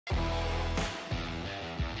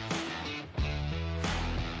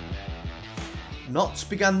Notts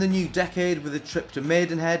began the new decade with a trip to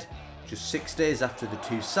Maidenhead, just 6 days after the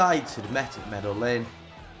two sides had met at Meadow Lane.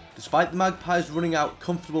 Despite the Magpies running out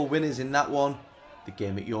comfortable winners in that one, the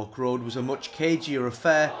game at York Road was a much cagier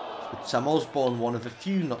affair, with Sam Osborne one of a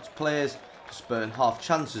few Notts players to spurn half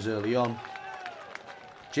chances early on.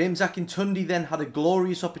 James Akintunde then had a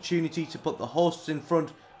glorious opportunity to put the hosts in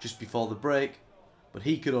front just before the break, but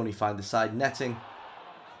he could only find the side netting.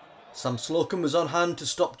 Sam Slocum was on hand to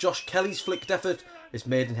stop Josh Kelly's flicked effort as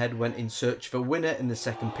Maidenhead went in search of a winner in the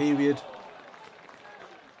second period.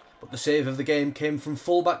 But the save of the game came from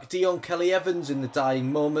fullback Dion Kelly-Evans in the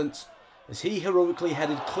dying moments, as he heroically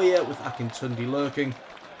headed clear with Akintunde lurking.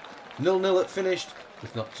 0-0 at finished,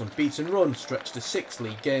 with Notts' unbeaten run stretched to 6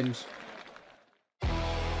 league games.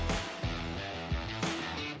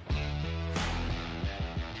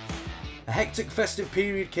 A hectic festive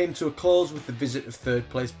period came to a close with the visit of third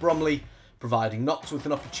place Bromley, providing Notts with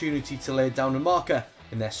an opportunity to lay down a marker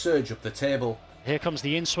in their surge up the table. Here comes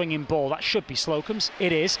the in-swinging ball. That should be Slocum's.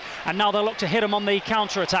 It is. And now they'll look to hit him on the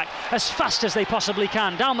counter-attack as fast as they possibly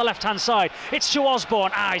can. Down the left-hand side. It's to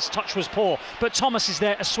Osborne. His touch was poor. But Thomas is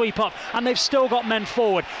there to sweep up. And they've still got men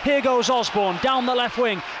forward. Here goes Osborne down the left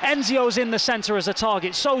wing. Enzio's in the centre as a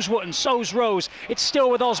target. So's Wootton. So's Rose. It's still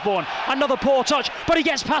with Osborne. Another poor touch. But he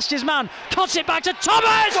gets past his man. Cuts it back to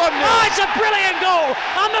Thomas. It's a brilliant goal.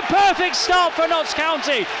 And the perfect start for Notts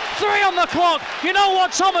County. 3 on the clock. You know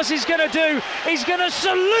what Thomas is going to do? He's going to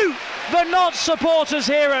salute the Notts supporters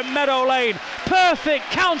here at Meadow Lane. Perfect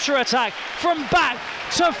counter-attack from back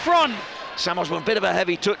to front. Sam Osborne, a bit of a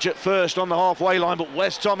heavy touch at first on the halfway line, but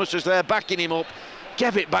Wes Thomas was there backing him up.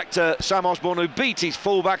 Gave it back to Sam Osborne, who beat his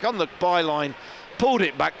fullback on the byline, pulled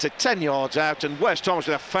it back to 10 yards out, and Wes Thomas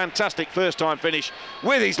with a fantastic first-time finish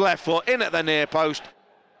with his left foot in at the near post.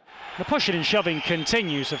 The pushing and shoving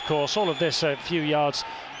continues, of course. All of this a few yards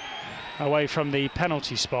away from the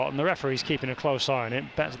penalty spot, and the referee's keeping a close eye on it.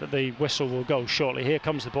 Bet that the whistle will go shortly. Here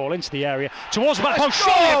comes the ball into the area towards the back post.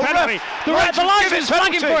 Surely a penalty. The linesman's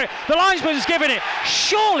flagging for it. The linesman's giving it.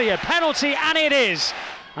 Surely a penalty, and it is.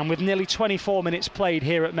 And with nearly 24 minutes played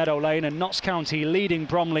here at Meadow Lane and Notts County leading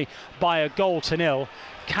Bromley by a goal to 0,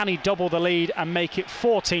 can he double the lead and make it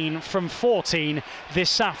 14 from 14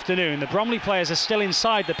 this afternoon? The Bromley players are still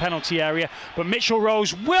inside the penalty area, but Mitchell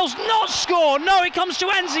Rose will not score. No, it comes to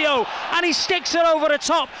Enzio, and he sticks it over the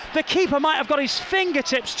top. The keeper might have got his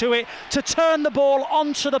fingertips to it to turn the ball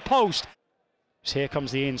onto the post. Here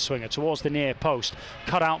comes the in-swinger towards the near post,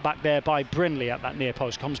 cut out back there by Brindley at that near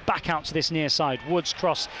post, comes back out to this near side. Wood's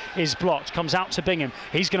cross is blocked, comes out to Bingham.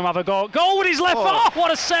 He's going to have a goal with his left foot. Oh, what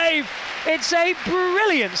a save! It's a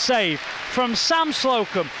brilliant save from Sam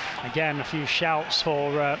Slocum. Again, a few shouts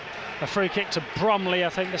for a free kick to Bromley, I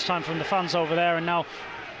think this time from the fans over there, and now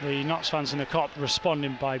the Notts fans in the Kop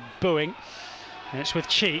responding by booing. And it's with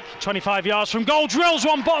Cheek, 25 yards from goal, drills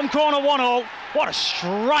one, bottom corner, 1-0. What a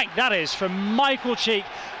strike that is from Michael Cheek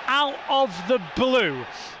out of the blue.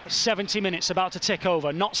 70 minutes about to tick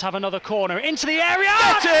over. Notts have another corner into the area.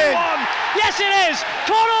 Yes, it is.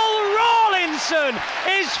 Connell Rawlinson,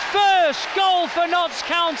 his first goal for Notts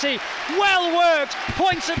County. Well worked.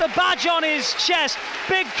 Points at the badge on his chest.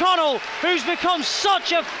 Big Connell, who's become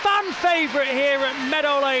such a fan favourite here at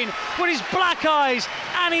Meadow Lane with his black eyes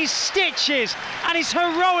and his stitches and his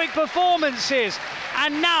heroic performances.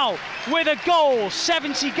 And now with a goal,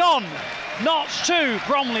 70 gone. Notts 2,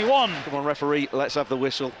 Bromley 1. Come on, referee, let's have the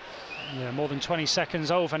whistle. Yeah, more than 20 seconds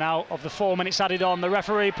over now of the 4 minutes added on. The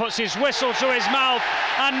referee puts his whistle to his mouth,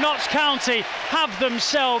 and Notts County have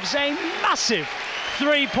themselves a massive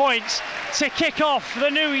 3 points to kick off the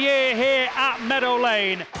new year here at Meadow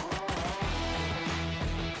Lane.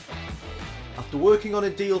 After working on a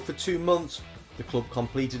deal for 2 months, the club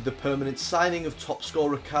completed the permanent signing of top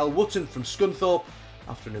scorer Kyle Wootton from Scunthorpe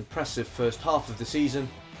after an impressive first half of the season.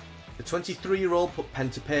 The 23-year-old put pen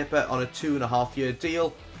to paper on a 2.5-year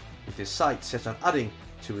deal, with his sights set on adding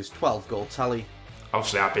to his 12-goal tally.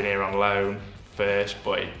 Obviously I've been here on loan first,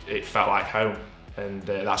 but it felt like home, and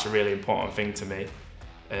that's a really important thing to me.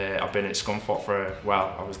 I've been at Scunthorpe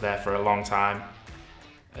I was there for a long time,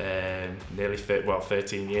 nearly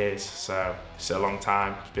 13 years, so it's a long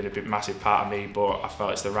time. It's been a massive part of me, but I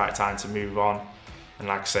felt it's the right time to move on. And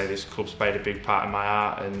like I say, this club's played a big part in my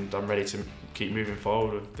heart, and I'm ready to keep moving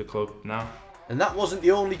forward with the club now. And that wasn't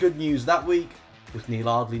the only good news that week, with Neil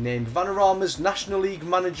Ardley named Vanarama's National League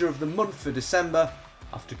Manager of the Month for December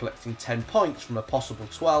after collecting 10 points from a possible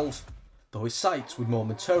 12, though his sights would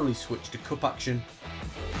momentarily switch to cup action.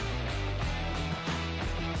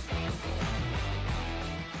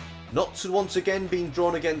 Notts had once again been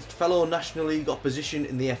drawn against fellow National League opposition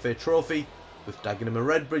in the FA Trophy, with Dagenham and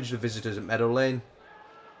Redbridge the visitors at Meadow Lane.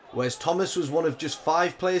 Wes Thomas was one of just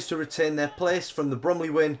 5 players to retain their place from the Bromley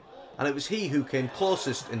win, and it was he who came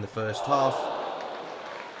closest in the first half.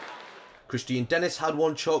 Christian Dennis had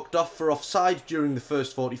one chalked off for offside during the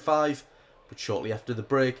first 45, but shortly after the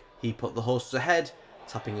break he put the hosts ahead,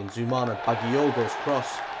 tapping in Zumana Bagiogo's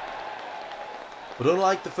cross. But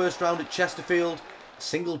unlike the first round at Chesterfield, a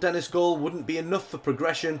single Dennis goal wouldn't be enough for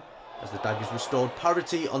progression, as the Daggers restored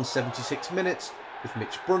parity on 76 minutes, with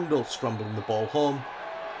Mitch Brundle scrambling the ball home.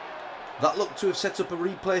 That looked to have set up a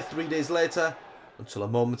replay 3 days later, until a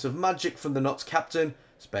moment of magic from the Notts captain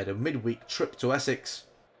spared a midweek trip to Essex.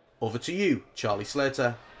 Over to you, Charlie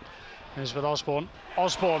Slater. Here's with Osborne.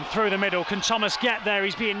 Osborne through the middle. Can Thomas get there?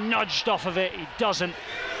 He's being nudged off of it. He doesn't.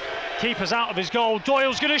 Keeper's out of his goal.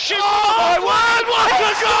 Doyle's going to shoot. Oh my word, what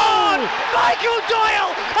a goal! Michael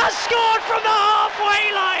Doyle has scored from the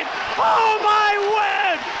halfway line. Oh my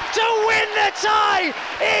word! To win the tie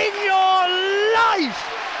in your life,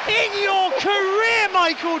 in your career,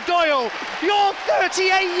 Michael Doyle. You're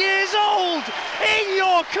 38 years old. In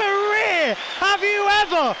your career, have you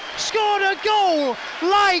ever scored a goal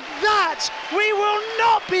like that? We will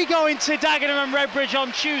not be going to Dagenham and Redbridge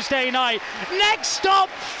on Tuesday night. Next stop,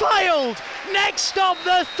 Fylde. Next stop,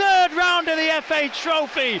 the 3rd round of the FA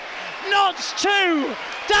Trophy. Notts 2,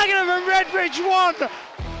 Dagenham and Redbridge 1.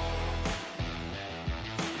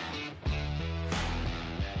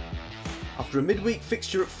 After a midweek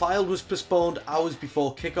fixture at Fylde was postponed hours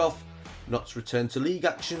before kick-off, Notts returned to league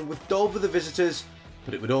action with Dover the visitors,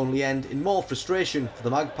 but it would only end in more frustration for the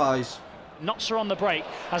Magpies. Notts are on the break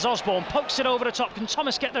as Osborne pokes it over the top. Can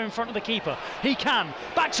Thomas get there in front of the keeper? He can.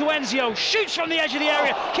 Back to Enzio, shoots from the edge of the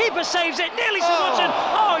area. Keeper saves it, nearly to Mutton.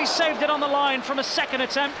 Oh, he saved it on the line from a second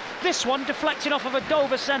attempt. This one deflecting off of a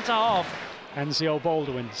Dover centre half. Enzio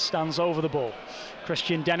Baldwin stands over the ball.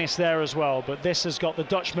 Christian Dennis there as well, but this has got the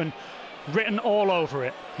Dutchman written all over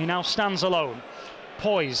it. He now stands alone,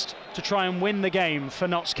 poised to try and win the game for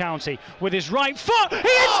Notts County. With his right foot, he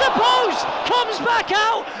hits the post, comes back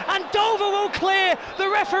out, and Dover will clear. The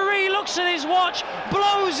referee looks at his watch,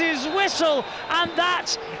 blows his whistle, and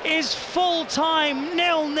that is full time,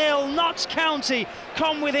 0-0. Notts County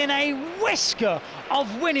come within a whisker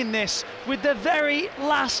of winning this with the very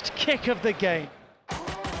last kick of the game.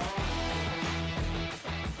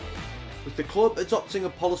 With the club adopting a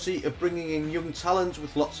policy of bringing in young talent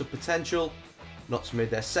with lots of potential, Notts made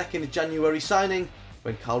their second January signing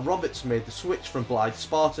when Carl Roberts made the switch from Blyth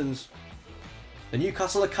Spartans. The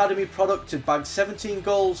Newcastle Academy product had bagged 17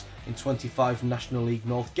 goals in 25 National League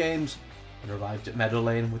North games and arrived at Meadow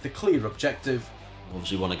Lane with a clear objective.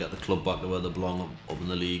 Obviously want to get the club back to where they belong, up in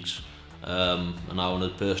the leagues, and I want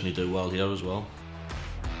to personally do well here as well.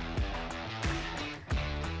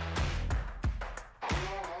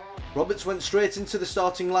 Roberts went straight into the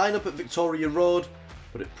starting lineup at Victoria Road,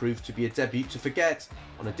 but it proved to be a debut to forget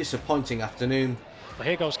on a disappointing afternoon. Well,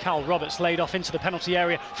 here goes Cal Roberts, laid off into the penalty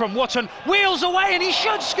area from Wootton, wheels away and he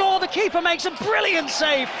should score. The keeper makes a brilliant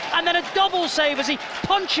save and then a double save as he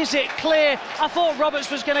punches it clear. I thought Roberts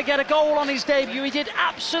was going to get a goal on his debut. He did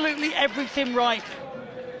absolutely everything right.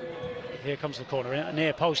 Here comes the corner, a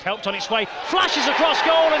near post helped on its way, flashes across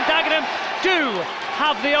goal, and Dagenham do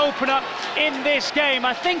have the opener in this game.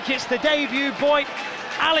 I think it's the debut boy,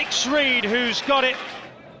 Alex Reid, who's got it.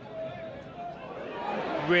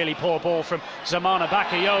 Really poor ball from Zumana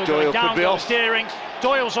Bagiogo, down goes steering.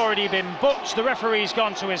 Doyle's already been booked, the referee's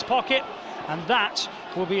gone to his pocket, and that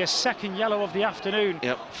will be a second yellow of the afternoon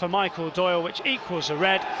for Michael Doyle, which equals a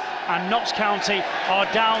red, and Notts County are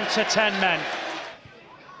down to 10 men.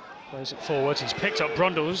 Plays it forwards, he's picked up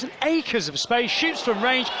Brundle, there's acres of space, shoots from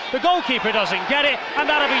range, the goalkeeper doesn't get it, and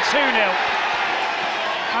that'll be 2-0.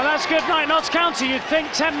 And that's good night, Notts County. You'd think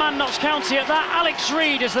 10-man Notts County at that. Alex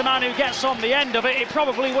Reid is the man who gets on the end of it. It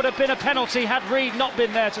probably would have been a penalty had Reid not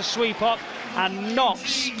been there to sweep up, and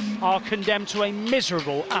Notts are condemned to a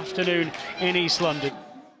miserable afternoon in East London.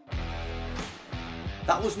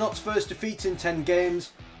 That was Notts' first defeat in 10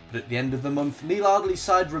 games, but at the end of the month, Neil Ardley's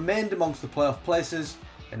side remained amongst the playoff places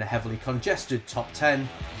in a heavily congested top 10.